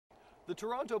The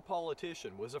Toronto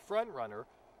politician was a frontrunner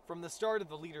from the start of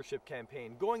the leadership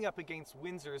campaign, going up against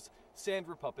Windsor's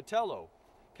Sandra Pupatello.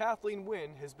 Kathleen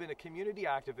Wynne has been a community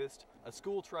activist, a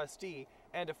school trustee,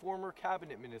 and a former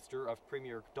cabinet minister of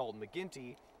Premier Dalton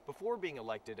McGuinty before being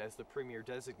elected as the premier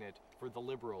designate for the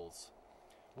Liberals.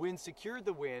 Wynne secured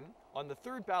the win on the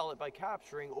third ballot by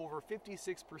capturing over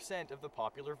 56% of the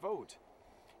popular vote.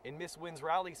 In Miss Wynne's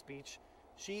rally speech,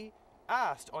 she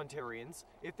asked Ontarians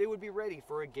if they would be ready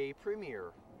for a gay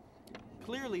premier.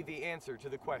 Clearly, the answer to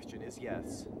the question is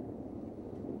yes.